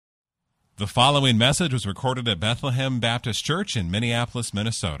The following message was recorded at Bethlehem Baptist Church in Minneapolis,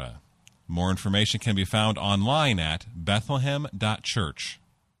 Minnesota. More information can be found online at bethlehem.church.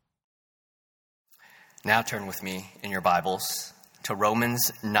 Now turn with me in your Bibles to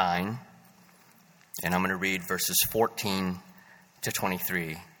Romans 9, and I'm going to read verses 14 to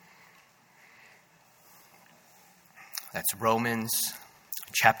 23. That's Romans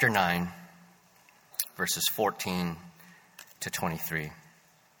chapter 9, verses 14 to 23.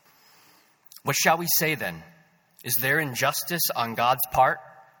 What shall we say then? Is there injustice on God's part?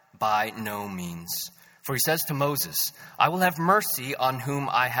 By no means. For he says to Moses, I will have mercy on whom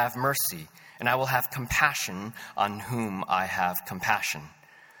I have mercy, and I will have compassion on whom I have compassion.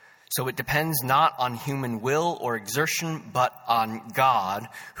 So it depends not on human will or exertion, but on God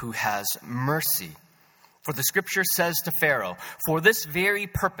who has mercy. For the scripture says to Pharaoh, for this very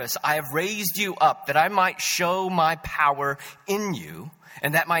purpose I have raised you up, that I might show my power in you,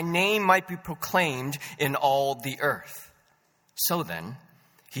 and that my name might be proclaimed in all the earth. So then,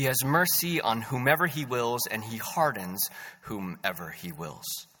 he has mercy on whomever he wills, and he hardens whomever he wills.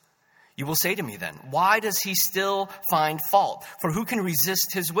 You will say to me then, why does he still find fault? For who can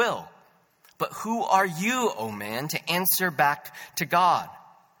resist his will? But who are you, O man, to answer back to God?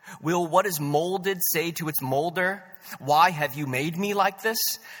 Will what is molded say to its molder, why have you made me like this?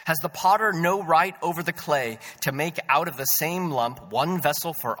 Has the potter no right over the clay to make out of the same lump one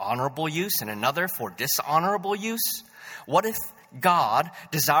vessel for honorable use and another for dishonorable use? What if God,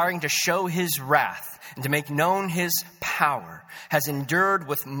 desiring to show his wrath and to make known his power, has endured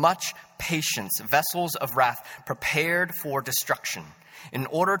with much patience vessels of wrath prepared for destruction, in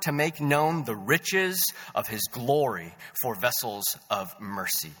order to make known the riches of his glory for vessels of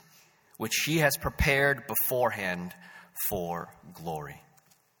mercy, which he has prepared beforehand for glory.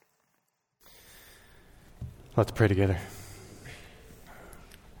 Let's pray together.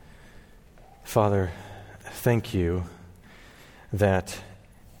 Father, thank you that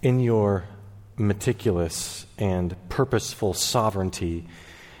in your meticulous and purposeful sovereignty,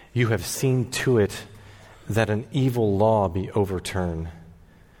 you have seen to it that an evil law be overturned.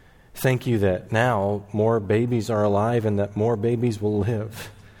 Thank you that now more babies are alive and that more babies will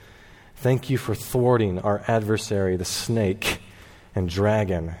live. Thank you for thwarting our adversary, the snake and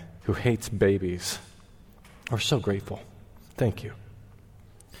dragon, who hates babies. We're so grateful. Thank you.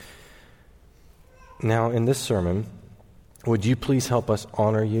 Now, in this sermon, would you please help us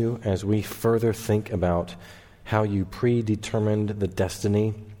honor you as we further think about how you predetermined the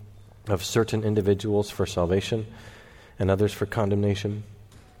destiny of certain individuals for salvation and others for condemnation?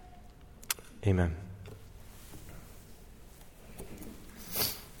 Amen.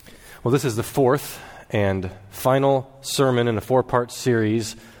 Well, this is the fourth and final sermon in a four-part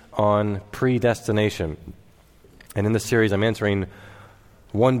series on predestination. And in this series, I'm answering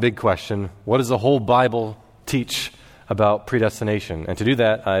one big question: what does the whole Bible teach about predestination? And to do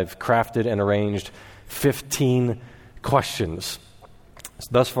that, I've crafted and arranged 15 questions.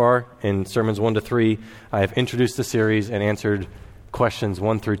 Thus far, in sermons 1 to 3, I have introduced the series and answered questions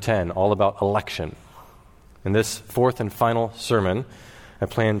 1 through 10, all about election. In this fourth and final sermon, I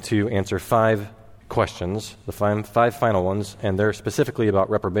plan to answer 5 questions, the 5 final ones, and they're specifically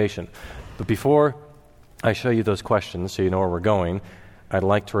about reprobation. But before I show you those questions so you know where we're going, I'd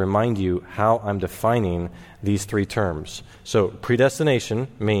like to remind you how I'm defining these 3 terms. So predestination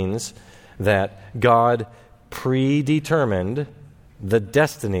means that God predetermined the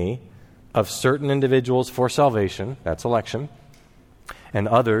destiny of certain individuals for salvation, that's election, and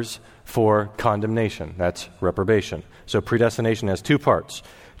others for condemnation, that's reprobation. So predestination has 2 parts: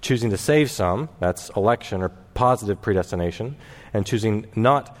 choosing to save some, that's election or positive predestination, and choosing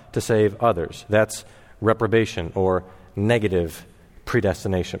not to save others, that's reprobation or negative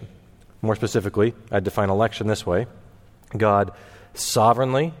predestination. More specifically, I define election this way: God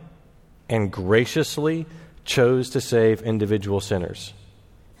sovereignly and graciously chose to save individual sinners.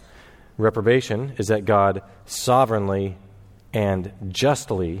 Reprobation is that God sovereignly and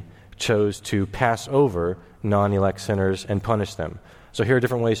justly chose to pass over non-elect sinners and punish them. So here are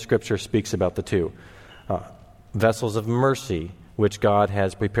different ways Scripture speaks about the two. Vessels of mercy, which God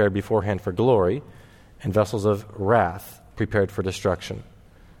has prepared beforehand for glory, and vessels of wrath, prepared for destruction.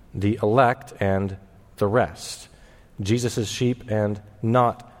 The elect and the rest. Jesus' sheep and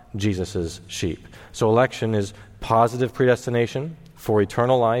not Jesus' sheep. So election is positive predestination for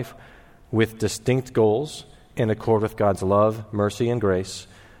eternal life with distinct goals in accord with God's love, mercy, and grace.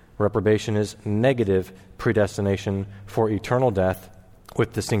 Reprobation is negative predestination for eternal death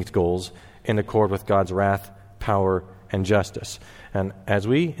with distinct goals in accord with God's wrath, power, and justice. And as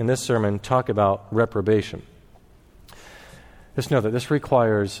we, in this sermon, talk about reprobation, just know that this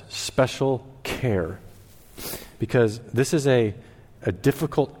requires special care because this is a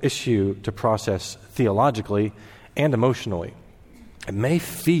difficult issue to process theologically and emotionally. It may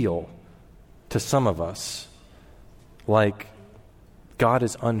feel to some of us like God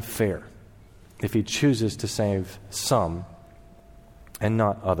is unfair if he chooses to save some and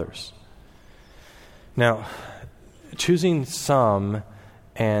not others. Now, choosing some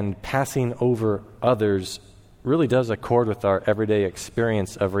and passing over others really does accord with our everyday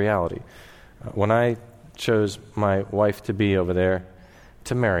experience of reality. When I chose my wife-to-be over there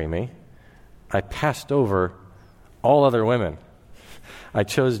to marry me, I passed over all other women. I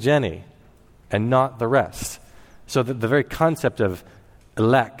chose Jenny and not the rest. So that the very concept of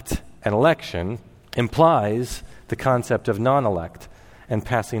elect and election implies the concept of non-elect and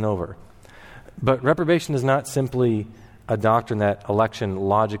passing over. But reprobation is not simply a doctrine that election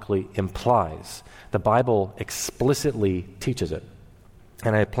logically implies. The Bible explicitly teaches it.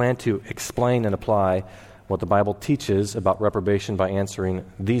 And I plan to explain and apply what the Bible teaches about reprobation by answering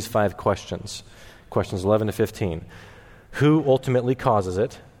these 5 questions. Questions 11 to 15. Who ultimately causes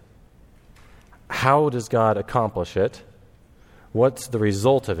it? How does God accomplish it? What's the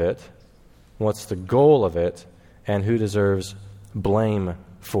result of it? What's the goal of it? And who deserves blame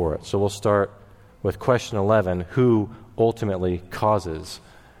for it? So we'll start with question 11. Who ultimately causes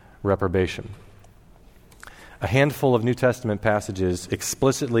reprobation? A handful of New Testament passages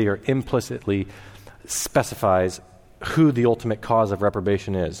explicitly or implicitly specifies who the ultimate cause of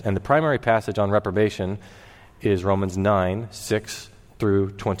reprobation is. And the primary passage on reprobation is Romans 9, 6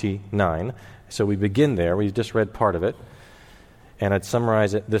 through 29. So we begin there. We just read part of it. And I'd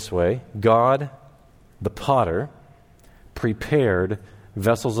summarize it this way. God, the potter, prepared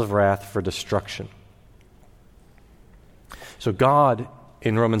vessels of wrath for destruction. So God,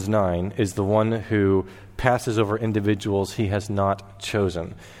 in Romans 9, is the one who passes over individuals he has not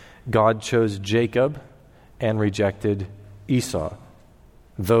chosen. God chose Jacob and rejected Esau,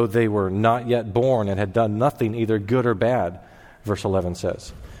 though they were not yet born and had done nothing either good or bad, verse 11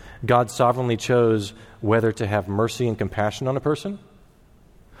 says. God sovereignly chose whether to have mercy and compassion on a person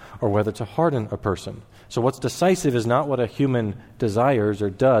or whether to harden a person. So what's decisive is not what a human desires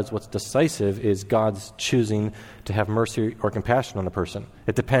or does. What's decisive is God's choosing to have mercy or compassion on a person.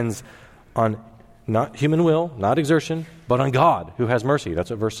 It depends on not human will, not exertion, but on God who has mercy. That's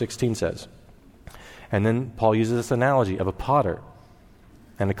what verse 16 says. And then Paul uses this analogy of a potter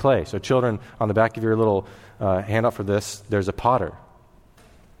and a clay. So children, on the back of your little handout for this, there's a potter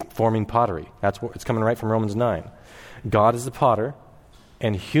forming pottery. That's what it's coming right from Romans 9. God is the potter,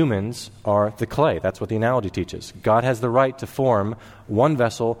 and humans are the clay. That's what the analogy teaches. God has the right to form one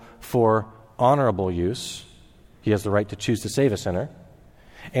vessel for honorable use. He has the right to choose to save a sinner.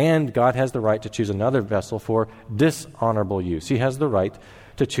 And God has the right to choose another vessel for dishonorable use. He has the right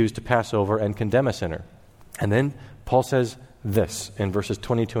to choose to pass over and condemn a sinner. And then Paul says this in verses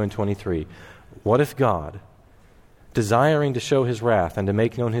 22 and 23. What if God, desiring to show his wrath and to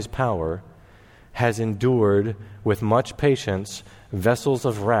make known his power, has endured with much patience vessels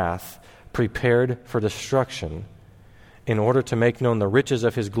of wrath prepared for destruction, in order to make known the riches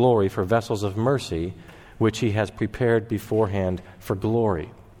of his glory for vessels of mercy, which he has prepared beforehand for glory.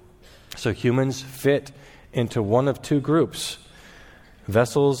 So humans fit into one of two groups: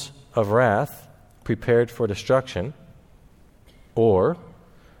 vessels of wrath prepared for destruction, or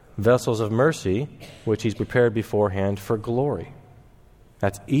vessels of mercy, which he's prepared beforehand for glory.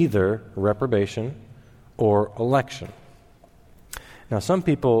 That's either reprobation or election. Now, some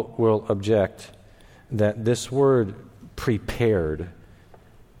people will object that this word prepared,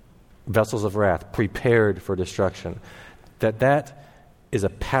 vessels of wrath, prepared for destruction, that is a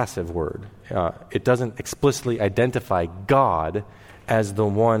passive word. It doesn't explicitly identify God as the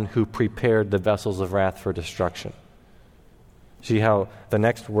one who prepared the vessels of wrath for destruction. See how the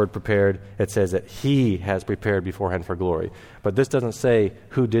next word prepared, it says that he has prepared beforehand for glory. But this doesn't say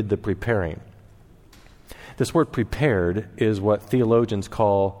who did the preparing. This word prepared is what theologians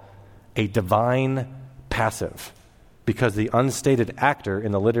call a divine passive, because the unstated actor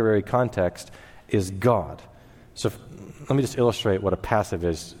in the literary context is God. So let me just illustrate what a passive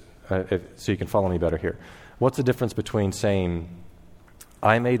is so you can follow me better here. What's the difference between saying,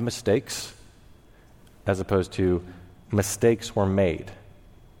 I made mistakes, as opposed to mistakes were made?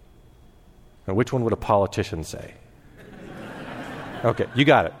 Now, which one would a politician say? Okay, you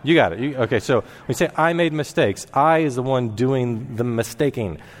got it. Okay, so when you say I made mistakes, I is the one doing the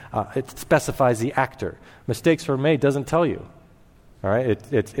mistaking. It specifies the actor. Mistakes were made doesn't tell you. All right,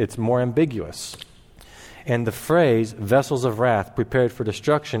 it's more ambiguous. And the phrase, vessels of wrath prepared for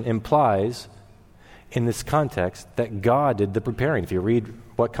destruction, implies in this context that God did the preparing. If you read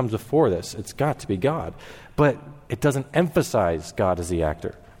what comes before this, it's got to be God. But it doesn't emphasize God as the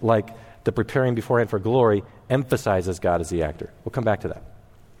actor, like the preparing beforehand for glory emphasizes God as the actor. We'll come back to that.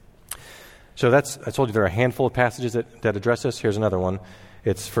 So I told you there are a handful of passages that address this. Here's another one.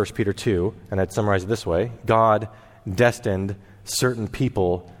 It's 1 Peter 2, and I'd summarize it this way. God destined certain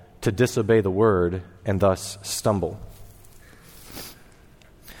people to disobey the word and thus stumble.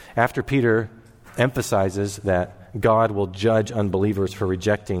 After Peter emphasizes that God will judge unbelievers for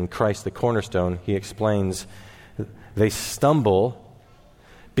rejecting Christ the cornerstone, he explains they stumble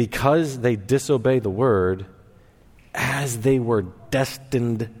because they disobey the word as they were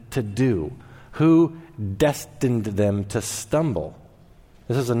destined to do. Who destined them to stumble?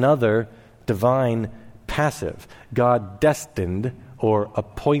 This is another divine passive. God destined or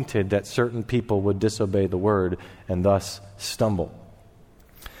appointed that certain people would disobey the word and thus stumble.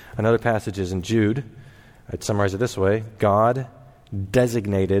 Another passage is in Jude. I'd summarize it this way. God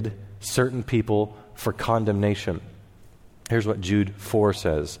designated certain people for condemnation. Here's what Jude 4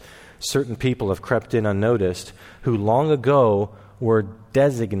 says. Certain people have crept in unnoticed who long ago were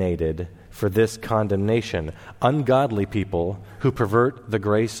designated for this condemnation. Ungodly people who pervert the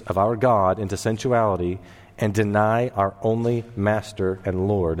grace of our God into sensuality and deny our only Master and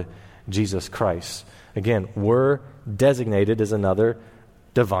Lord, Jesus Christ. Again, were designated is another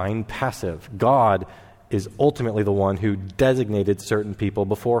divine passive. God is ultimately the one who designated certain people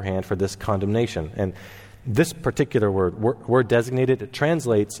beforehand for this condemnation. And this particular word designated, it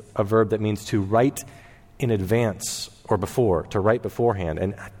translates a verb that means to write in advance or before, to write beforehand.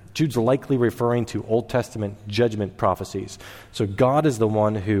 And Jude's likely referring to Old Testament judgment prophecies. So God is the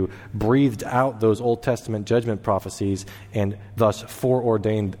one who breathed out those Old Testament judgment prophecies and thus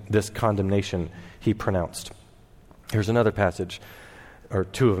foreordained this condemnation he pronounced. Here's another passage, or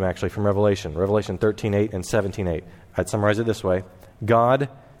two of them actually, from Revelation 13:8 and 17:8. I'd summarize it this way. God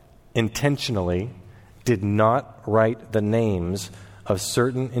intentionally did not write the names of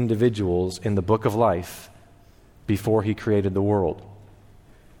certain individuals in the book of life before he created the world.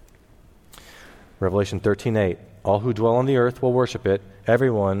 Revelation 13:8, all who dwell on the earth will worship it,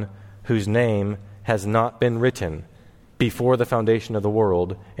 everyone whose name has not been written before the foundation of the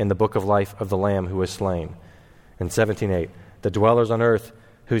world in the book of life of the Lamb who was slain. And 17:8, the dwellers on earth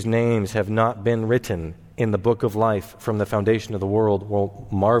whose names have not been written in the book of life from the foundation of the world will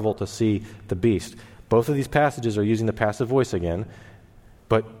marvel to see the beast. Both of these passages are using the passive voice again,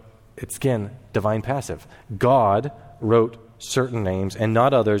 but it's again divine passive. God wrote certain names and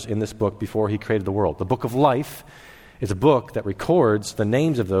not others in this book before he created the world. The book of life is a book that records the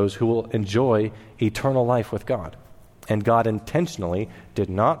names of those who will enjoy eternal life with God. And God intentionally did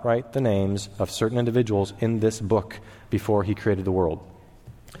not write the names of certain individuals in this book before he created the world.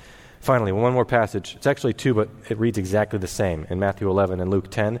 Finally, one more passage. It's actually two, but it reads exactly the same. In Matthew 11 and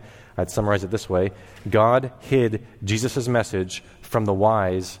Luke 10, I'd summarize it this way. God hid Jesus' message from the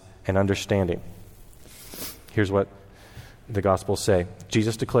wise and understanding. Here's what the Gospels say.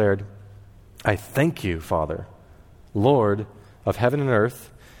 Jesus declared, I thank you, Father, Lord of heaven and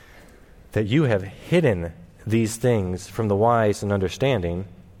earth, that you have hidden these things from the wise and understanding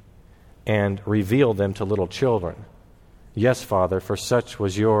and revealed them to little children. Yes, Father, for such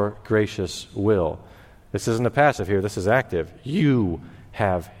was your gracious will. This isn't a passive here, this is active. You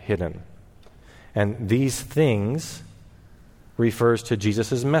have hidden. And these things refers to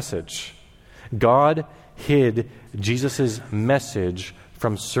Jesus' message. God hid Jesus' message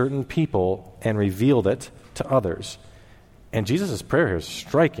from certain people and revealed it to others. And Jesus' prayer here is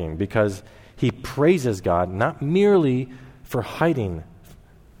striking because he praises God not merely for hiding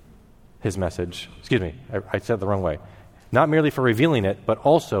his message. Excuse me, I said it the wrong way. Not merely for revealing it, but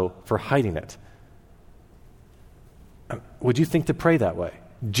also for hiding it. Would you think to pray that way?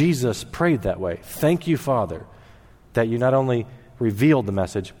 Jesus prayed that way. Thank you, Father, that you not only revealed the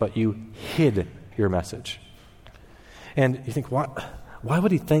message, but you hid your message. And you think, why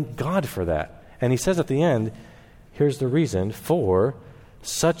would he thank God for that? And he says at the end, here's the reason, for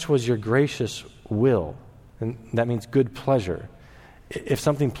such was your gracious will. And that means good pleasure. If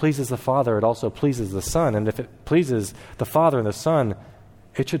something pleases the Father, it also pleases the Son. And if it pleases the Father and the Son,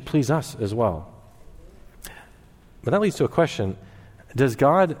 it should please us as well. But that leads to a question. Does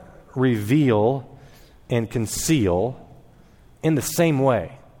God reveal and conceal in the same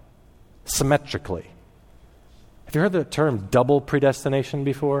way, symmetrically? Have you heard the term double predestination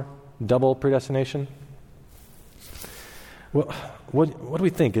before? Double predestination? Well, what do we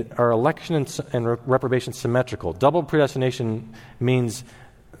think? Are election and reprobation symmetrical? Double predestination means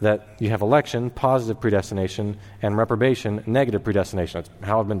that you have election, positive predestination, and reprobation, negative predestination. That's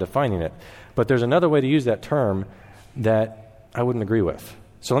how I've been defining it. But there's another way to use that term that I wouldn't agree with.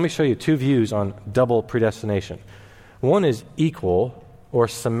 So let me show you two views on double predestination. One is equal or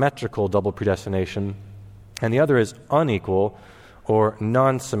symmetrical double predestination, and the other is unequal or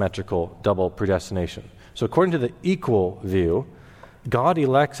non-symmetrical double predestination. So according to the equal view, God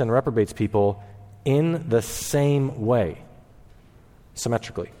elects and reprobates people in the same way,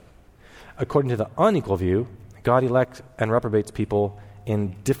 symmetrically. According to the unequal view, God elects and reprobates people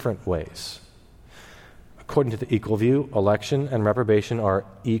in different ways. According to the equal view, election and reprobation are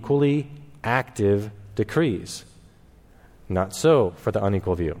equally active decrees. Not so for the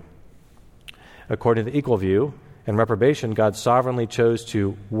unequal view. According to the equal view and reprobation, God sovereignly chose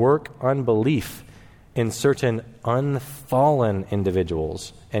to work unbelief in certain unfallen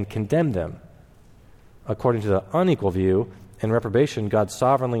individuals and condemn them. According to the unequal view and reprobation, God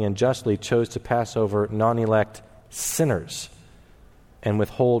sovereignly and justly chose to pass over non-elect sinners and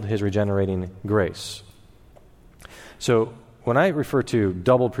withhold his regenerating grace. So when I refer to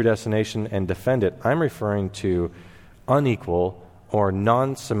double predestination and defend it, I'm referring to unequal or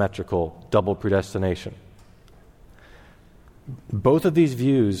non-symmetrical double predestination. Both of these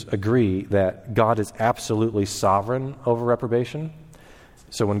views agree that God is absolutely sovereign over reprobation.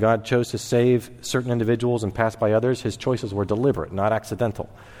 So when God chose to save certain individuals and pass by others, his choices were deliberate, not accidental.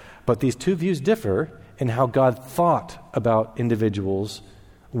 But these two views differ in how God thought about individuals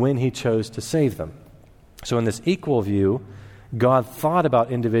when he chose to save them. So in this equal view, God thought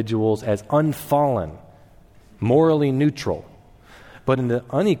about individuals as unfallen, morally neutral. But in the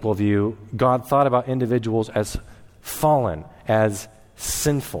unequal view, God thought about individuals as fallen, as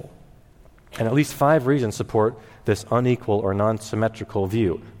sinful. And at least 5 reasons support this unequal or non-symmetrical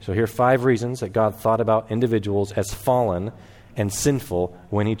view. So here are 5 reasons that God thought about individuals as fallen and sinful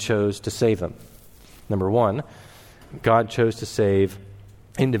when he chose to save them. Number 1, God chose to save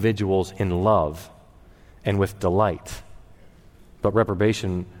individuals in love and with delight. But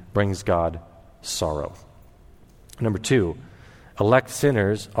reprobation brings God sorrow. Number 2, elect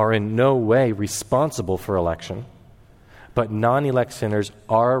sinners are in no way responsible for election, but non-elect sinners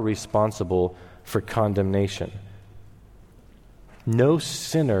are responsible for condemnation. No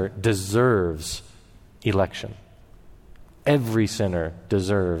sinner deserves election. Every sinner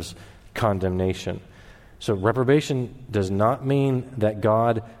deserves condemnation. So reprobation does not mean that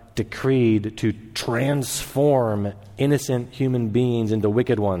God decreed to transform innocent human beings into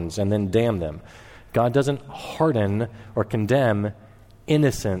wicked ones and then damn them. God doesn't harden or condemn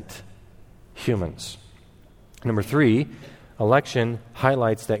innocent humans. Number 3, election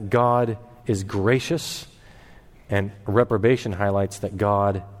highlights that God is gracious, and reprobation highlights that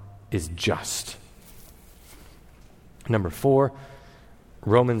God is just. Number 4,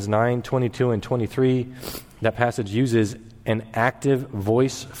 Romans 9:22 and 23, that passage uses an active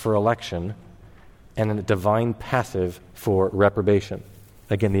voice for election and a divine passive for reprobation.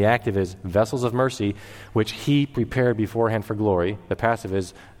 Again, the active is vessels of mercy, which he prepared beforehand for glory. The passive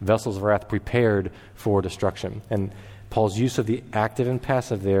is vessels of wrath prepared for destruction. And Paul's use of the active and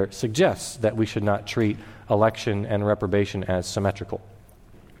passive there suggests that we should not treat election and reprobation as symmetrical.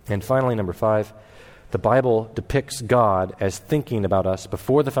 And finally, number 5, the Bible depicts God as thinking about us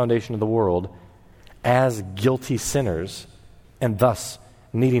before the foundation of the world as guilty sinners and thus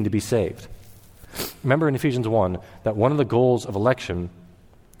needing to be saved. Remember in Ephesians 1 that one of the goals of election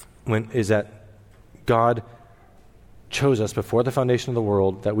is that God chose us before the foundation of the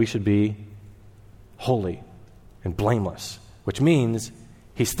world that we should be holy and blameless, which means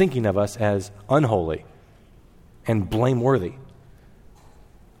he's thinking of us as unholy and blameworthy.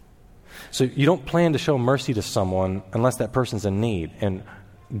 So you don't plan to show mercy to someone unless that person's in need. And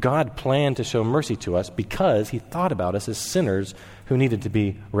God planned to show mercy to us because he thought about us as sinners who needed to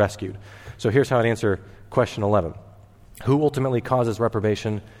be rescued. So here's how I'd answer question 11. Who ultimately causes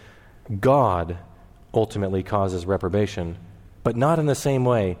reprobation? God ultimately causes reprobation, but not in the same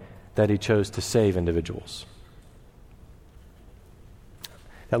way that he chose to save individuals.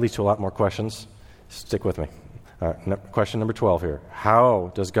 That leads to a lot more questions. Stick with me. Question number 12 here.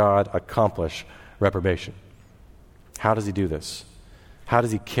 How does God accomplish reprobation? How does he do this? How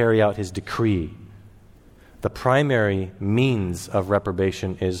does he carry out his decree? The primary means of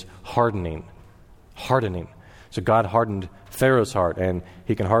reprobation is hardening. Hardening. So God hardened Pharaoh's heart, and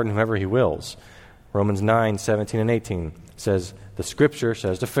he can harden whomever he wills. Romans 9:17 and 18 says, the Scripture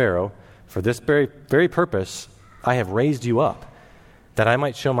says to Pharaoh, for this very purpose I have raised you up, that I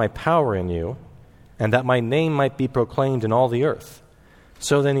might show my power in you, and that my name might be proclaimed in all the earth.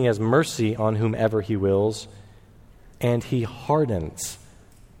 So then he has mercy on whomever he wills, and he hardens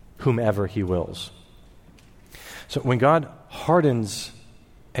whomever he wills. So when God hardens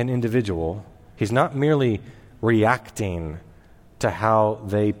an individual, he's not merely reacting to how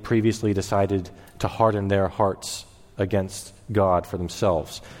they previously decided to harden their hearts against God for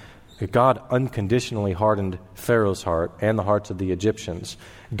themselves. God unconditionally hardened Pharaoh's heart and the hearts of the Egyptians.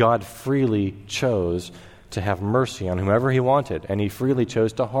 God freely chose to have mercy on whomever he wanted, and he freely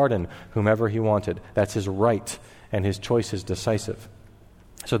chose to harden whomever he wanted. That's his right, and his choice is decisive.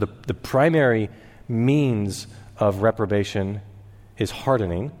 So the primary means of reprobation is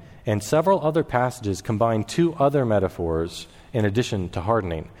hardening, and several other passages combine two other metaphors in addition to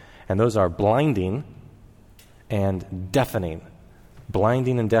hardening, and those are blinding and deafening.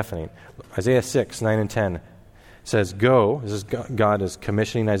 Blinding and deafening. Isaiah 6, 9 and 10 says, "Go," this is God is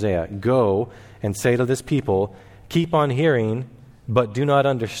commissioning Isaiah, "Go and say to this people, keep on hearing, but do not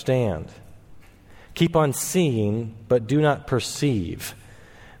understand. Keep on seeing, but do not perceive.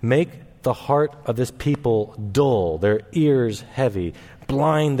 Make the heart of this people dull, their ears heavy.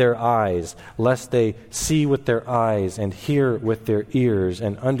 Blind their eyes, lest they see with their eyes and hear with their ears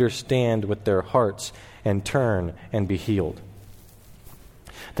and understand with their hearts and turn and be healed."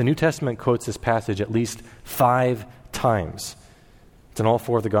 The New Testament quotes this passage at least 5 times. It's in all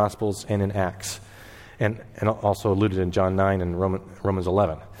 4 of the Gospels and in Acts, and also alluded in John 9 and Romans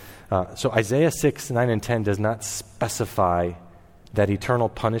 11. So Isaiah 6, 9, and 10 does not specify that eternal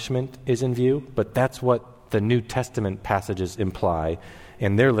punishment is in view, but that's what the New Testament passages imply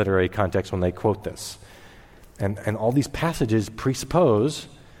in their literary context when they quote this. And all these passages presuppose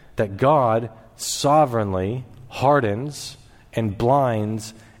that God sovereignly hardens and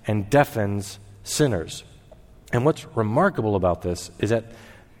blinds and deafens sinners. And what's remarkable about this is that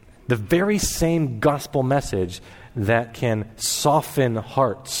the very same gospel message that can soften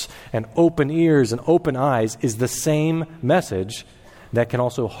hearts and open ears and open eyes is the same message that can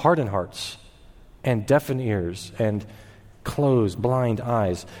also harden hearts and deafen ears and close blind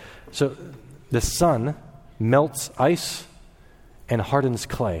eyes. So the sun melts ice and hardens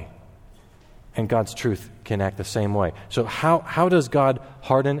clay. And God's truth can act the same way. So how does God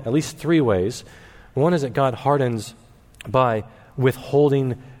harden? At least 3 ways. One is that God hardens by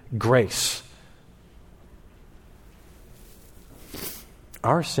withholding grace.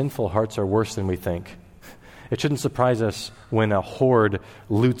 Our sinful hearts are worse than we think. It shouldn't surprise us when a horde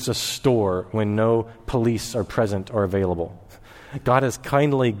loots a store when no police are present or available. God has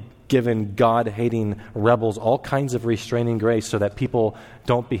kindly given God-hating rebels all kinds of restraining grace so that people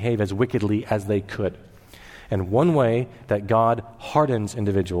don't behave as wickedly as they could. And one way that God hardens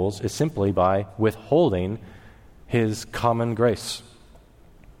individuals is simply by withholding his common grace.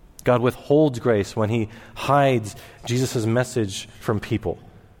 God withholds grace when he hides Jesus' message from people.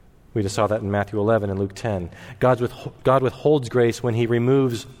 We just saw that in Matthew 11 and Luke 10. God withholds grace when he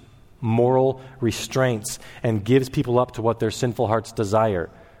removes moral restraints and gives people up to what their sinful hearts desire.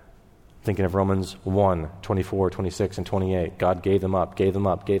 Thinking of Romans 1, 24, 26, and 28. God gave them up, gave them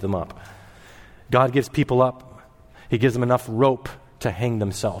up, gave them up. God gives people up. He gives them enough rope to hang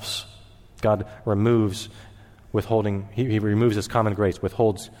themselves. God removes withholding. He removes his common grace,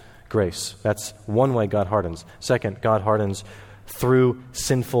 withholds grace. That's one way God hardens. Second, God hardens through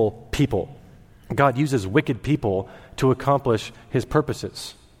sinful people. God uses wicked people to accomplish his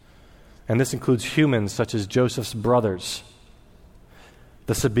purposes. And this includes humans such as Joseph's brothers,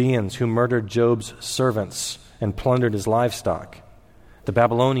 the Sabaeans who murdered Job's servants and plundered his livestock, the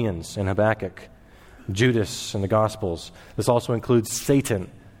Babylonians in Habakkuk, Judas in the Gospels. This also includes Satan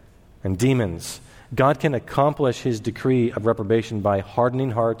and demons. God can accomplish his decree of reprobation by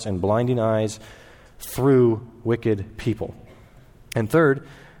hardening hearts and blinding eyes through wicked people. And third,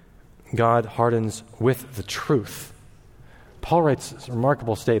 God hardens with the truth. Paul writes a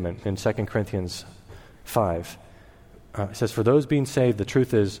remarkable statement in 2 Corinthians 5. It says, "For those being saved, the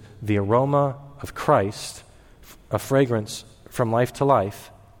truth is the aroma of Christ, a fragrance from life to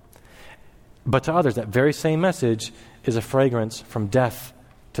life. But to others, that very same message is a fragrance from death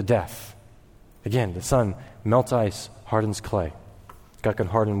to death." Again, the sun melts ice, hardens clay. God can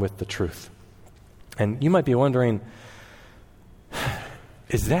harden with the truth. And you might be wondering,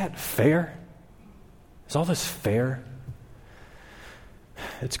 is that fair? Is all this fair?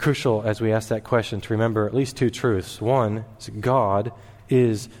 It's crucial as we ask that question to remember at least 2 truths. One is God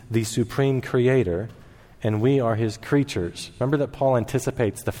is the supreme creator and we are his creatures. Remember that Paul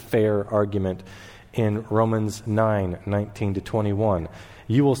anticipates the fair argument in Romans 9, 19 to 21.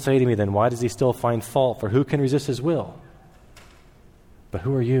 "You will say to me then, why does he still find fault? For who can resist his will? But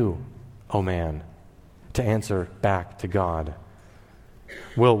who are you, O man, to answer back to God?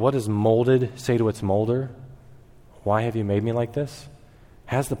 Will what is molded say to its molder, why have you made me like this?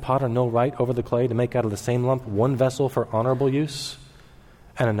 Has the potter no right over the clay to make out of the same lump one vessel for honorable use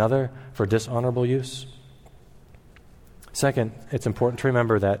and another for dishonorable use? Second, it's important to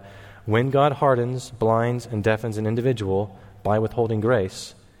remember that when God hardens, blinds, and deafens an individual by withholding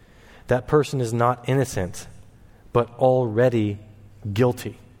grace, that person is not innocent, but already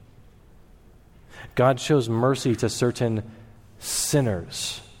guilty. God shows mercy to certain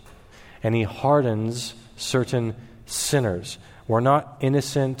sinners, and he hardens certain sinners. We're not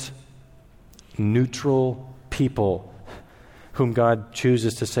innocent, neutral people whom God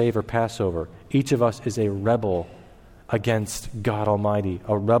chooses to save or pass over. Each of us is a rebel against God Almighty,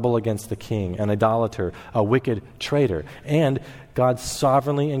 a rebel against the King, an idolater, a wicked traitor. And God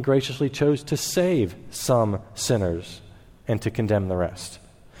sovereignly and graciously chose to save some sinners and to condemn the rest.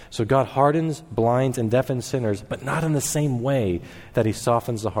 So God hardens, blinds, and deafens sinners, but not in the same way that he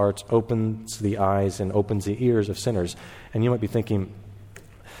softens the hearts, opens the eyes, and opens the ears of sinners. And you might be thinking,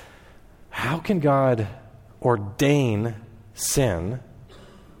 how can God ordain sin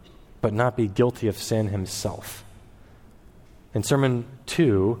but not be guilty of sin himself? In Sermon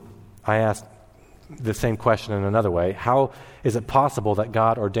 2, I asked the same question in another way. How is it possible that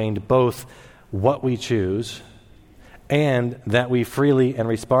God ordained both what we choose and that we freely and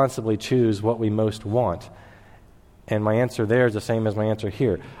responsibly choose what we most want? And my answer there is the same as my answer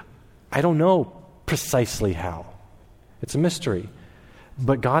here. I don't know precisely how. It's a mystery.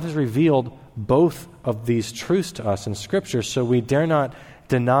 But God has revealed both of these truths to us in Scripture, so we dare not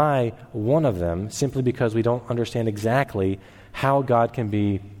deny one of them simply because we don't understand exactly how God can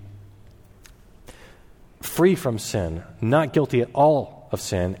be free from sin, not guilty at all of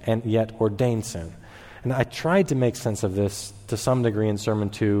sin, and yet ordain sin. And I tried to make sense of this to some degree in Sermon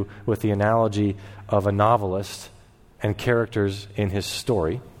 2 with the analogy of a novelist and characters in his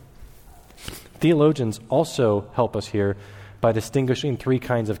story. Theologians also help us here by distinguishing three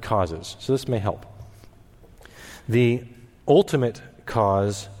kinds of causes. So this may help. The ultimate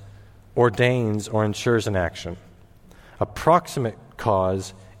cause ordains or ensures an action. A proximate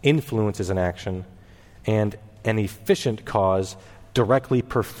cause influences an action, and an efficient cause directly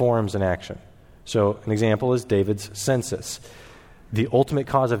performs an action. So an example is David's census. The ultimate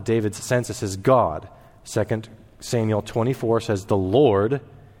cause of David's census is God. 2 Samuel 24 says, the Lord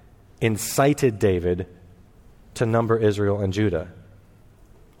incited David to number Israel and Judah.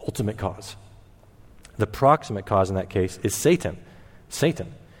 Ultimate cause. The proximate cause in that case is Satan.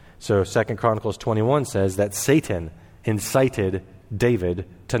 So 2 Chronicles 21 says that Satan incited David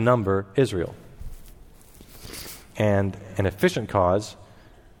to number Israel. And an efficient cause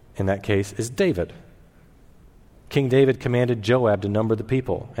in that case is David. King David commanded Joab to number the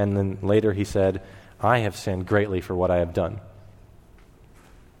people, and then later he said, I have sinned greatly for what I have done.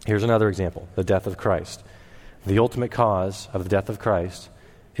 Here's another example, the death of Christ. The ultimate cause of the death of Christ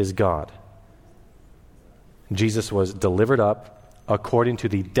is God. Jesus was delivered up according to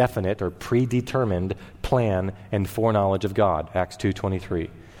the definite or predetermined plan and foreknowledge of God, Acts 2:23.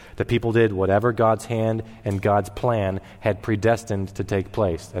 The people did whatever God's hand and God's plan had predestined to take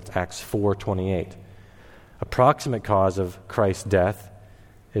place. That's Acts 4:28. A proximate cause of Christ's death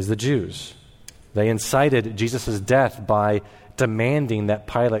is the Jews. They incited Jesus' death by demanding that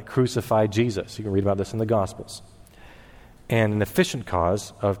Pilate crucify Jesus. You can read about this in the Gospels. And an efficient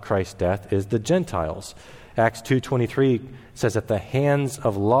cause of Christ's death is the Gentiles. Acts 2:23 says at the hands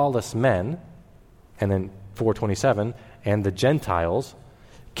of lawless men, and then 4:27, and the Gentiles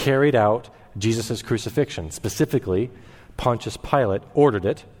carried out Jesus' crucifixion. Specifically, Pontius Pilate ordered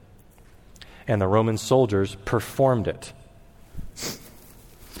it, and the Roman soldiers performed it.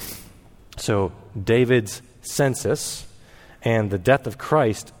 So David's census and the death of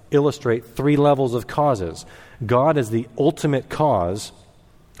Christ illustrate three levels of causes. God, as the ultimate cause,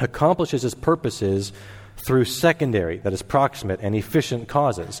 accomplishes his purposes through secondary, that is proximate and efficient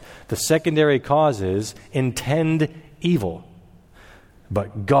causes. The secondary causes intend evil,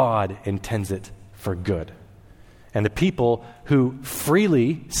 but God intends it for good. And the people who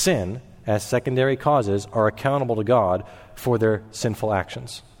freely sin as secondary causes are accountable to God for their sinful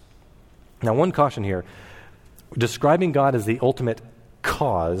actions. Now, one caution here. Describing God as the ultimate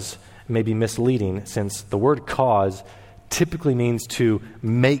cause may be misleading, since the word cause typically means to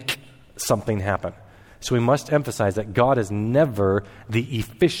make something happen. So we must emphasize that God is never the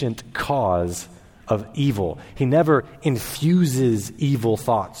efficient cause of evil. He never infuses evil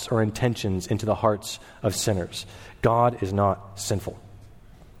thoughts or intentions into the hearts of sinners. God is not sinful.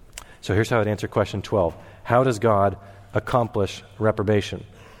 So here's how I'd answer question 12. How does God accomplish reprobation?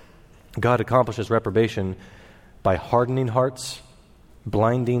 God accomplishes reprobation by hardening hearts,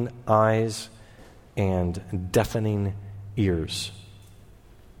 blinding eyes, and deafening ears.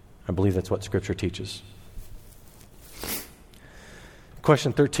 I believe that's what Scripture teaches.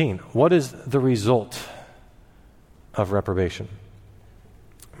 Question 13. What is the result of reprobation?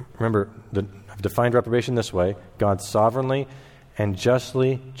 Remember, I've defined reprobation this way. God sovereignly and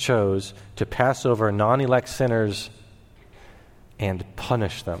justly chose to pass over non-elect sinners and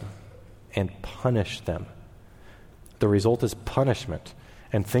punish them. And punish them. The result is punishment.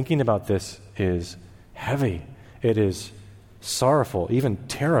 And thinking about this is heavy. It is sorrowful, even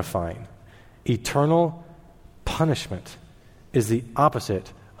terrifying. Eternal punishment is the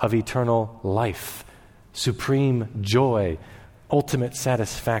opposite of eternal life, supreme joy, ultimate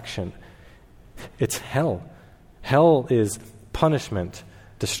satisfaction. It's hell. Hell is punishment,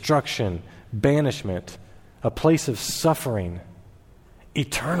 destruction, banishment, a place of suffering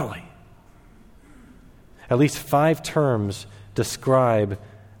eternally. At least 5 terms describe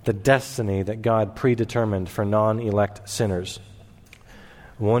the destiny that God predetermined for non-elect sinners.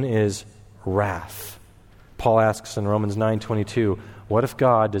 One is wrath. Paul asks in Romans 9:22, what if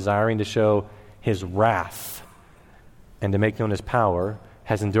God, desiring to show his wrath and to make known his power,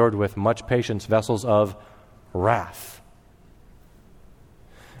 has endured with much patience vessels of wrath?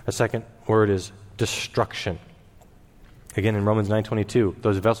 A second word is destruction. Again, in Romans 9:22,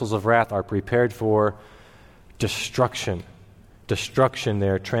 those vessels of wrath are prepared for destruction. Destruction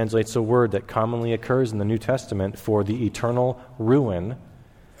there translates a word that commonly occurs in the New Testament for the eternal ruin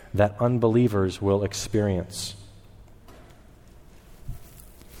that unbelievers will experience.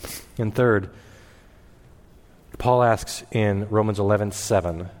 And third, Paul asks in Romans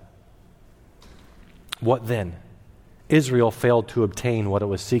 11:7, what then? Israel failed to obtain what it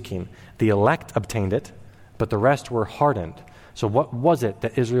was seeking. The elect obtained it, but the rest were hardened. So what was it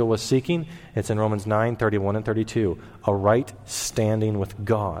that Israel was seeking? It's in Romans 9:31 and 32, a right standing with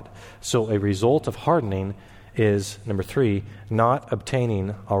God. So a result of hardening is, number 3, not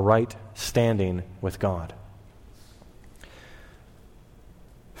obtaining a right standing with God.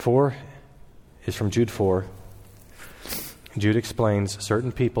 4 is from Jude 4. Jude explains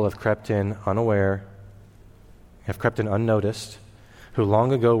certain people have crept in unaware, have crept in unnoticed, who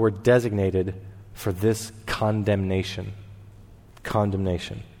long ago were designated for this condemnation.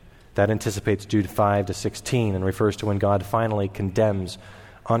 Condemnation. That anticipates Jude 5 to 16 and refers to when God finally condemns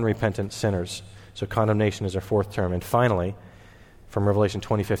unrepentant sinners. So condemnation is our 4th term. And finally, from Revelation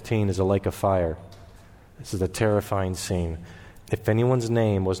 20:15 is a lake of fire. This is a terrifying scene. If anyone's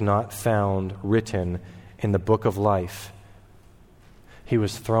name was not found written in the book of life, he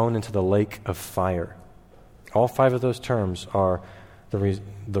was thrown into the lake of fire. All 5 of those terms are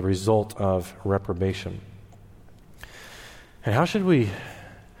the result of reprobation. And how should we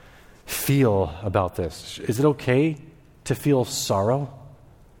feel about this? Is it okay to feel sorrow?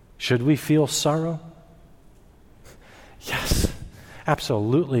 Should we feel sorrow? Yes,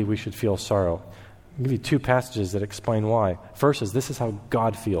 absolutely we should feel sorrow. I'll give you 2 passages that explain why. First is, this is how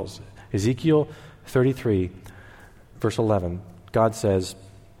God feels. Ezekiel 33, verse 11, God says,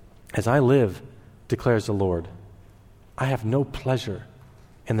 as I live, declares the Lord, I have no pleasure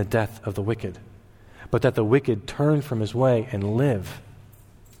in the death of the wicked, but that the wicked turn from his way and live.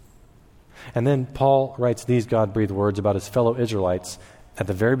 And then Paul writes these God-breathed words about his fellow Israelites at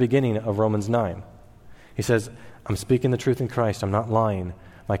the very beginning of Romans 9. He says, I'm speaking the truth in Christ. I'm not lying.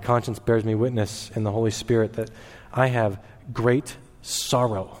 My conscience bears me witness in the Holy Spirit that I have great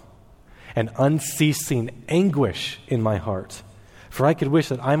sorrow and unceasing anguish in my heart. For I could wish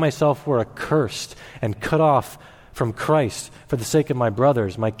that I myself were accursed and cut off from Christ for the sake of my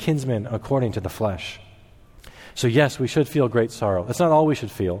brothers, my kinsmen according to the flesh. So yes, we should feel great sorrow. That's not all we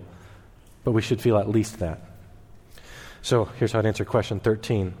should feel, but we should feel at least that. So here's how I'd answer question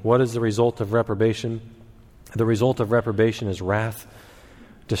 13. What is the result of reprobation? The result of reprobation is wrath,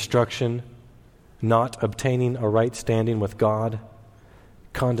 destruction, not obtaining a right standing with God,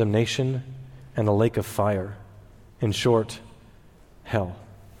 condemnation, and a lake of fire. In short, hell.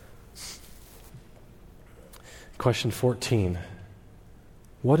 Question 14.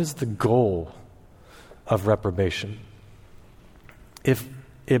 What is the goal of reprobation? If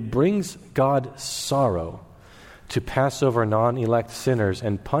it brings God sorrow to pass over non-elect sinners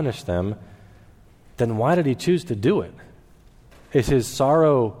and punish them, then why did he choose to do it? Is his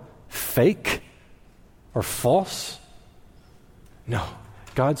sorrow fake or false? No,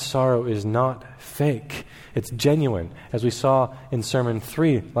 God's sorrow is not fake. It's genuine. As we saw in Sermon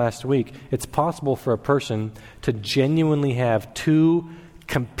 3 last week, it's possible for a person to genuinely have 2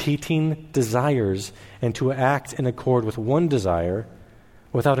 competing desires and to act in accord with one desire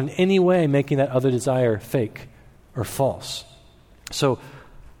without in any way making that other desire fake or false. So,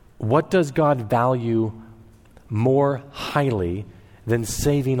 what does God value more highly than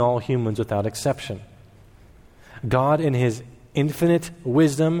saving all humans without exception. God, in his infinite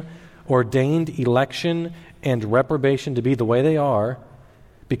wisdom, ordained election and reprobation to be the way they are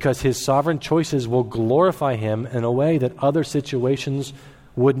because his sovereign choices will glorify him in a way that other situations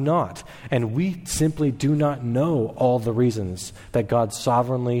would not. And we simply do not know all the reasons that God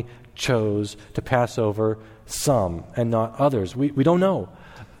sovereignly chose to pass over some and not others. We don't know.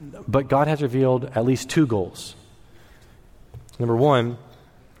 But God has revealed at least two goals. Number one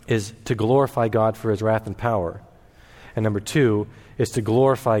is to glorify God for his wrath and power. And number two is to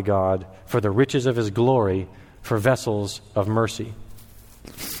glorify God for the riches of his glory for vessels of mercy.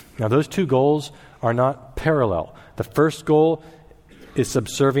 Now, those two goals are not parallel. The first goal is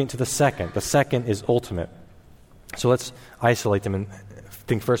subservient to the second. The second is ultimate. So let's isolate them and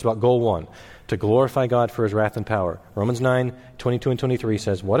think first about goal one, to glorify God for his wrath and power. Romans 9:22 and 23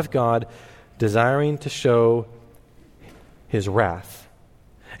 says, "What if God, desiring to show his wrath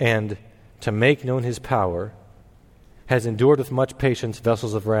and to make known his power, has endured with much patience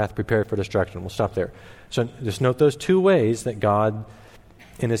vessels of wrath prepared for destruction?" We'll stop there. So just note those two ways that God,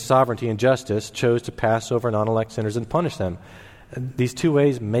 in his sovereignty and justice, chose to pass over non-elect sinners and punish them. And these two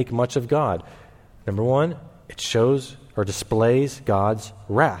ways make much of God. Number one, it shows or displays God's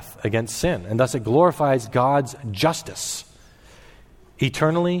wrath against sin, and thus it glorifies God's justice.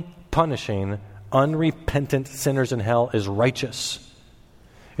 Eternally punishing unrepentant sinners in hell is righteous.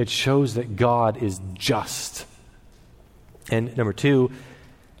 It shows that God is just. And number two,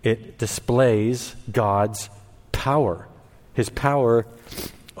 it displays God's power, his power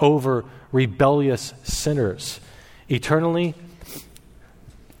over rebellious sinners. Eternally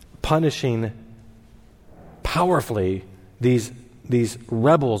punishing powerfully these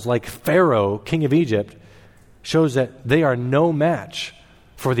rebels like Pharaoh, king of Egypt, shows that they are no match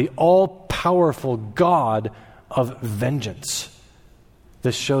for the all-powerful God of vengeance.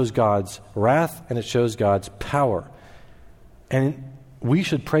 This shows God's wrath and it shows God's power. And we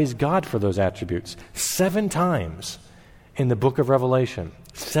should praise God for those attributes. 7 times in the book of Revelation,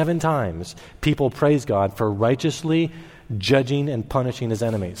 7 times people praise God for righteously judging and punishing his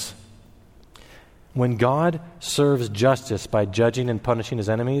enemies. When God serves justice by judging and punishing his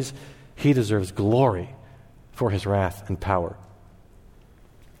enemies, he deserves glory for his wrath and power.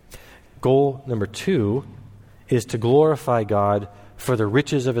 Goal number 2 is to glorify God for the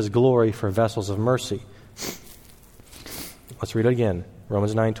riches of his glory for vessels of mercy. Let's read it again.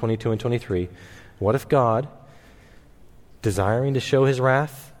 Romans 9:22 and 23. "What if God, desiring to show his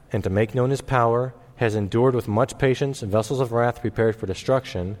wrath and to make known his power, has endured with much patience vessels of wrath prepared for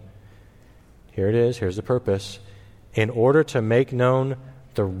destruction?" Here it is, here's the purpose. "In order to make known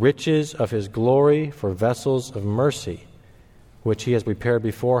the riches of his glory for vessels of mercy, which he has prepared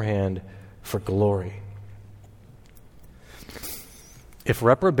beforehand for glory." If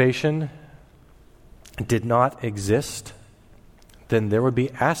reprobation did not exist, then there would be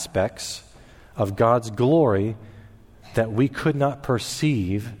aspects of God's glory that we could not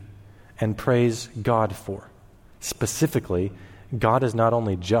perceive and praise God for. Specifically, God is not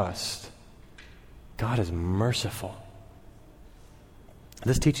only just, God is merciful.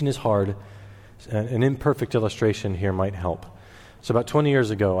 This teaching is hard. An imperfect illustration here might help. So about 20 years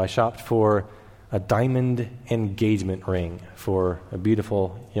ago, I shopped for a diamond engagement ring for a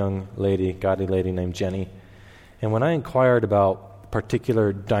beautiful young lady, godly lady named Jenny. And when I inquired about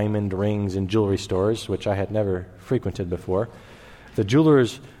particular diamond rings in jewelry stores, which I had never frequented before, the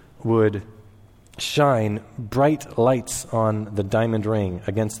jewelers would shine bright lights on the diamond ring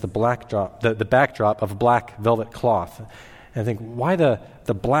against the backdrop of black velvet cloth. And I think, why the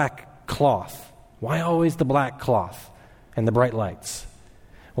black cloth? Why always the black cloth and the bright lights?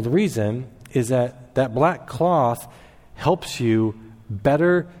 Well, the reason is that black cloth helps you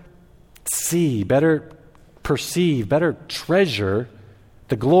better see, better perceive, better treasure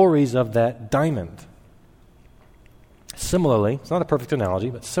the glories of that diamond. Similarly, it's not a perfect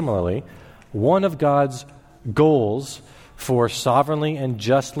analogy, but similarly, one of God's goals for sovereignly and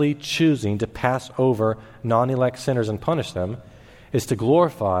justly choosing to pass over non-elect sinners and punish them is to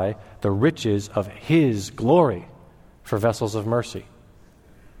glorify the riches of his glory for vessels of mercy.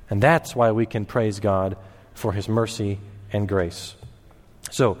 And that's why we can praise God for his mercy and grace.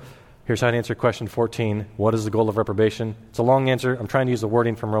 So, here's how to answer question 14. What is the goal of reprobation? It's a long answer. I'm trying to use the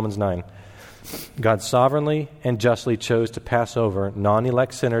wording from Romans 9. God sovereignly and justly chose to pass over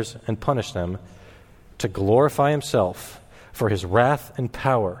non-elect sinners and punish them to glorify himself for his wrath and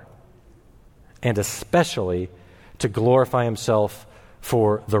power, and especially to glorify himself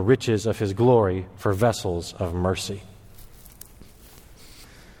for the riches of his glory for vessels of mercy.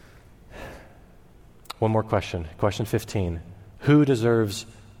 One more question. Question 15. Who deserves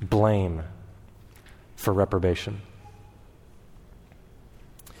blame for reprobation?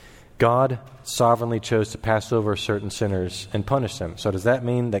 God sovereignly chose to pass over certain sinners and punish them. So does that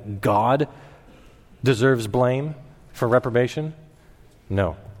mean that God deserves blame for reprobation?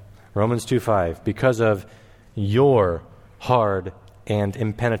 No. Romans 2:5, because of your hard and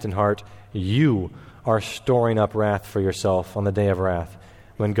impenitent heart, you are storing up wrath for yourself on the day of wrath,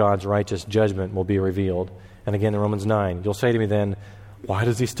 when God's righteous judgment will be revealed. And again in Romans 9, you'll say to me then, why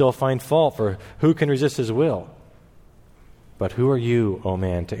does he still find fault? For who can resist his will? But who are you, O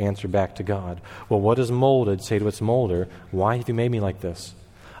man, to answer back to God? Well, what does molded say to its molder? Why have you made me like this?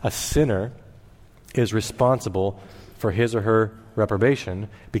 A sinner is responsible for his or her reprobation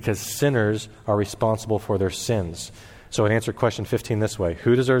because sinners are responsible for their sins. So I'd answer question 15 this way.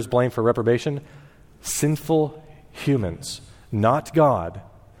 Who deserves blame for reprobation? Sinful humans, not God,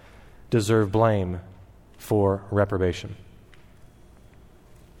 deserve blame for reprobation.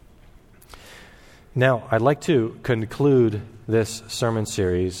 Now, I'd like to conclude this sermon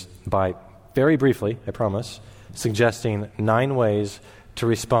series by, very briefly, I promise, suggesting 9 ways to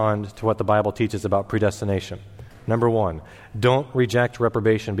respond to what the Bible teaches about predestination. Number 1, don't reject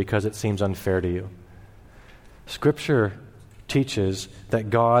reprobation because it seems unfair to you. Scripture teaches that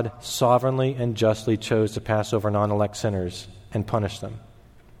God sovereignly and justly chose to pass over non-elect sinners and punish them.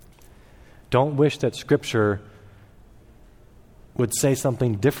 Don't wish that Scripture would say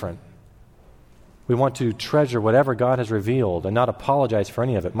something different. We want to treasure whatever God has revealed and not apologize for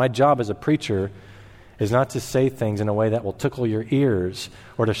any of it. My job as a preacher is not to say things in a way that will tickle your ears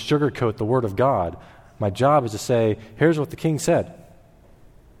or to sugarcoat the Word of God. My job is to say, here's what the King said.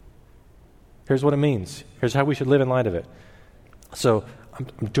 Here's what it means. Here's how we should live in light of it. So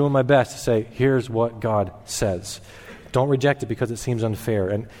I'm doing my best to say, here's what God says. Don't reject it because it seems unfair.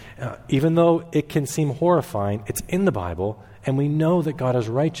 And even though it can seem horrifying, it's in the Bible, and we know that God is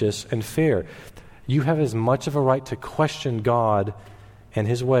righteous and fair. You have as much of a right to question God and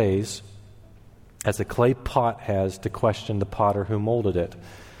his ways as a clay pot has to question the potter who molded it.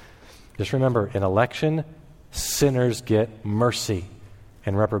 Just remember, in election, sinners get mercy.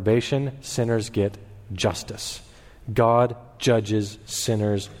 In reprobation, sinners get justice. God judges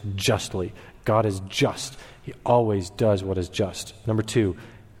sinners justly. God is just. He always does what is just. Number 2,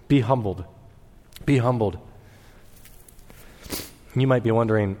 be humbled. Be humbled. You might be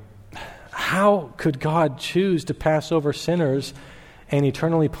wondering, how could God choose to pass over sinners and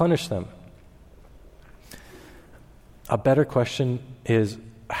eternally punish them? A better question is,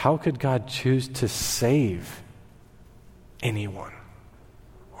 how could God choose to save anyone?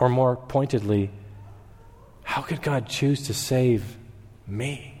 Or more pointedly, how could God choose to save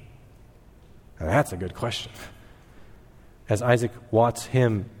me? Now that's a good question. As Isaac Watts'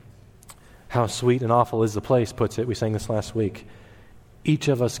 hymn, How Sweet and Awful is the Place, puts it, we sang this last week, each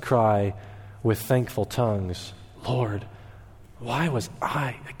of us cry with thankful tongues, Lord, why was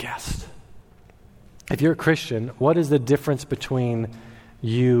I a guest? If you're a Christian, what is the difference between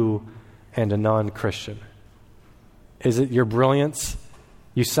you and a non-Christian? Is it your brilliance?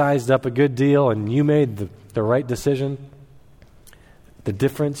 You sized up a good deal and you made the right decision? The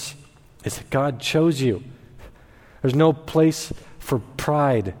difference is that God chose you. There's no place for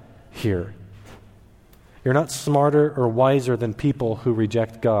pride here. You're not smarter or wiser than people who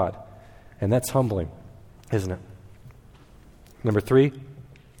reject God. And that's humbling, isn't it? Number 3,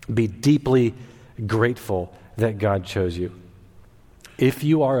 be deeply grateful that God chose you. If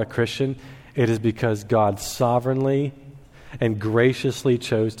you are a Christian, it is because God sovereignly and graciously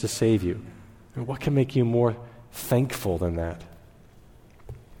chose to save you. And what can make you more thankful than that?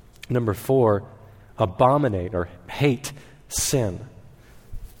 Number 4, abominate or hate sin.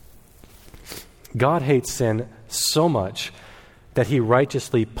 God hates sin so much that he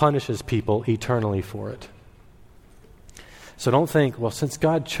righteously punishes people eternally for it. So don't think, well, since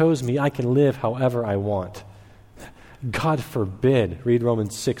God chose me, I can live however I want. God forbid. Read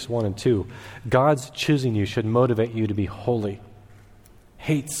Romans 6:1 and 2. God's choosing you should motivate you to be holy.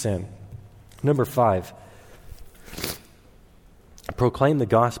 Hate sin. Number 5, proclaim the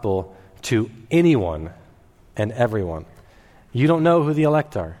gospel to anyone and everyone. You don't know who the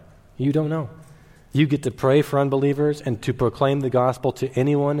elect are. You don't know. You get to pray for unbelievers and to proclaim the gospel to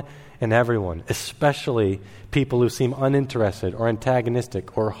anyone and everyone, especially people who seem uninterested or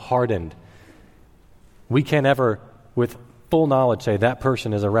antagonistic or hardened. We can't ever, with full knowledge, say that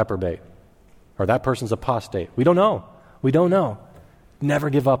person is a reprobate or that person's apostate. We don't know. We don't know. Never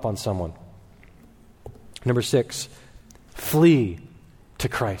give up on someone. Number 6, flee to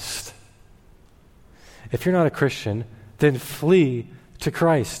Christ. If you're not a Christian, then flee to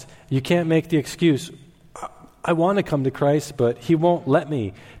Christ. You can't make the excuse, I want to come to Christ, but he won't let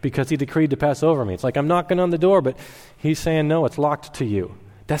me because he decreed to pass over me. It's like I'm knocking on the door, but he's saying, no, it's locked to you.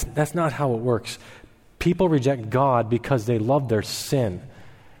 That's not how it works. People reject God because they love their sin.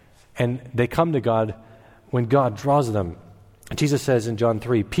 And they come to God when God draws them. Jesus says in John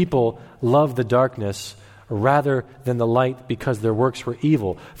 3, people love the darkness rather than the light because their works were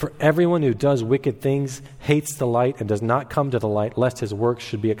evil. For everyone who does wicked things hates the light and does not come to the light, lest his works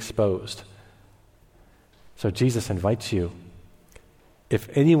should be exposed. So Jesus invites you. If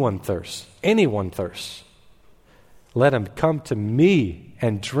anyone thirsts, let him come to me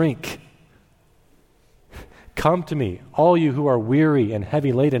and drink. Come to me, all you who are weary and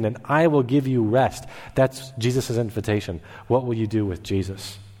heavy laden, and I will give you rest. That's Jesus' invitation. What will you do with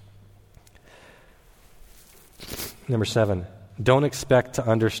Jesus? Number 7, don't expect to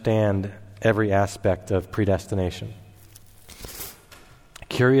understand every aspect of predestination.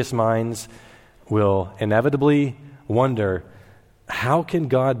 Curious minds will inevitably wonder, how can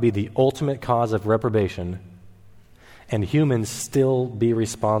God be the ultimate cause of reprobation and humans still be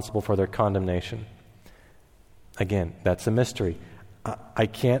responsible for their condemnation? Again, that's a mystery. I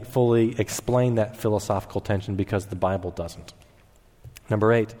can't fully explain that philosophical tension because the Bible doesn't.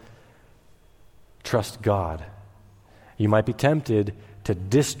 Number 8, trust God. You might be tempted to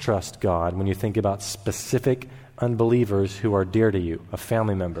distrust God when you think about specific unbelievers who are dear to you, a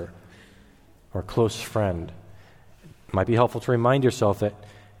family member or a close friend. It might be helpful to remind yourself that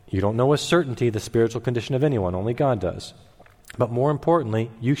you don't know with certainty the spiritual condition of anyone, only God does. But more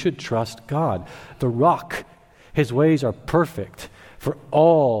importantly, you should trust God, the rock. His ways are perfect, for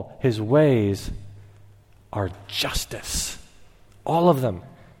all his ways are justice. All of them.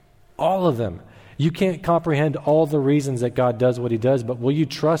 All of them. You can't comprehend all the reasons that God does what he does, but will you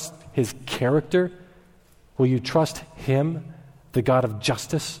trust his character? Will you trust him, the God of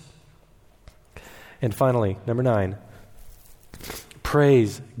justice? And finally, number 9,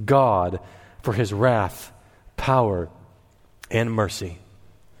 praise God for his wrath, power, and mercy.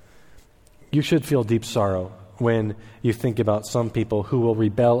 You should feel deep sorrow when you think about some people who will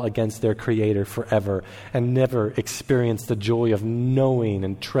rebel against their Creator forever and never experience the joy of knowing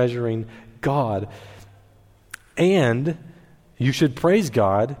and treasuring God. And you should praise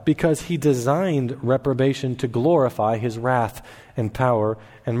God because he designed reprobation to glorify his wrath and power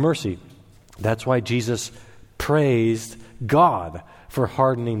and mercy. That's why Jesus praised God for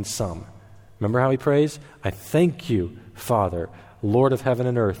hardening some. Remember how he prays? I thank you, Father, Lord of heaven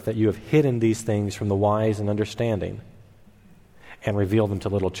and earth, that you have hidden these things from the wise and understanding and revealed them to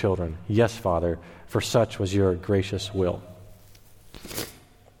little children. Yes, Father, for such was your gracious will.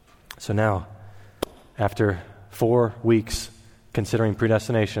 So now, after 4 weeks considering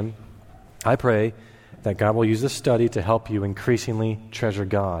predestination, I pray that God will use this study to help you increasingly treasure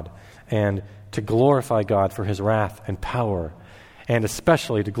God and to glorify God for his wrath and power, and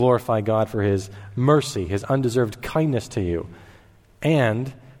especially to glorify God for his mercy, his undeserved kindness to you,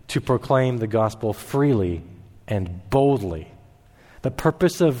 and to proclaim the gospel freely and boldly. The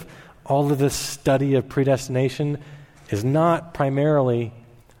purpose of all of this study of predestination is not primarily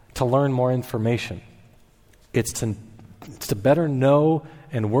to learn more information. It's to better know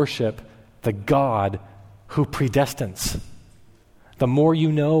and worship the God who predestines. The more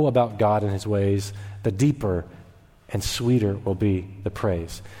you know about God and his ways, the deeper and sweeter will be the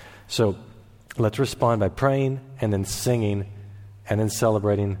praise. So let's respond by praying and then singing and then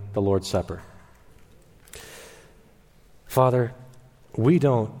celebrating the Lord's Supper. Father, we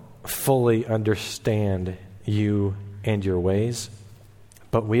don't fully understand you and your ways,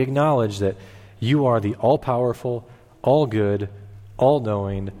 but we acknowledge that you are the all-powerful, all-good,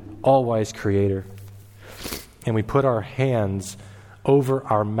 all-knowing, all-wise Creator. And we put our hands over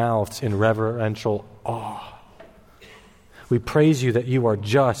our mouths in reverential awe. We praise you that you are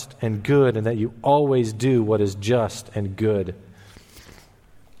just and good and that you always do what is just and good.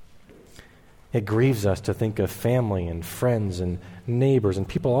 It grieves us to think of family and friends and neighbors and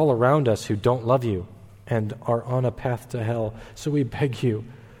people all around us who don't love you and are on a path to hell. So we beg you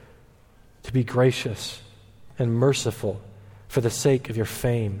to be gracious and merciful for the sake of your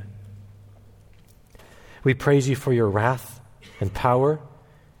fame. We praise you for your wrath and power,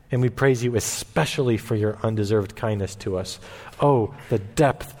 and we praise you especially for your undeserved kindness to us. Oh, the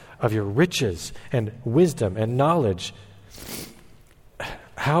depth of your riches and wisdom and knowledge.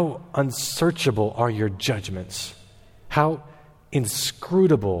 How unsearchable are your judgments. How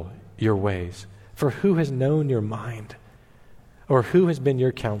inscrutable your ways. For who has known your mind? Or who has been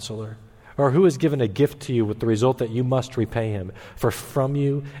your counselor? Or who has given a gift to you with the result that you must repay him? For from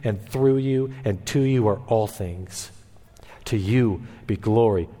you and through you and to you are all things. To you be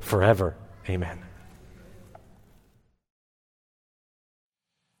glory forever. Amen.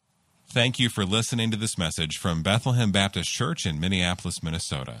 Thank you for listening to this message from Bethlehem Baptist Church in Minneapolis,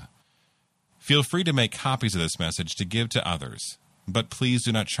 Minnesota. Feel free to make copies of this message to give to others, but please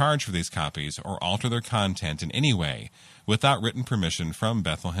do not charge for these copies or alter their content in any way without written permission from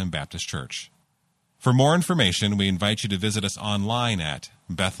Bethlehem Baptist Church. For more information, we invite you to visit us online at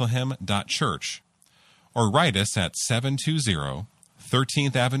bethlehem.church or write us at 720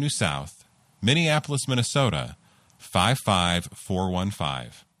 13th Avenue South, Minneapolis, Minnesota,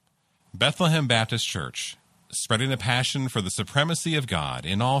 55415. Bethlehem Baptist Church, spreading a passion for the supremacy of God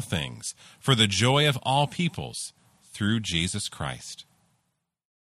in all things, for the joy of all peoples, through Jesus Christ.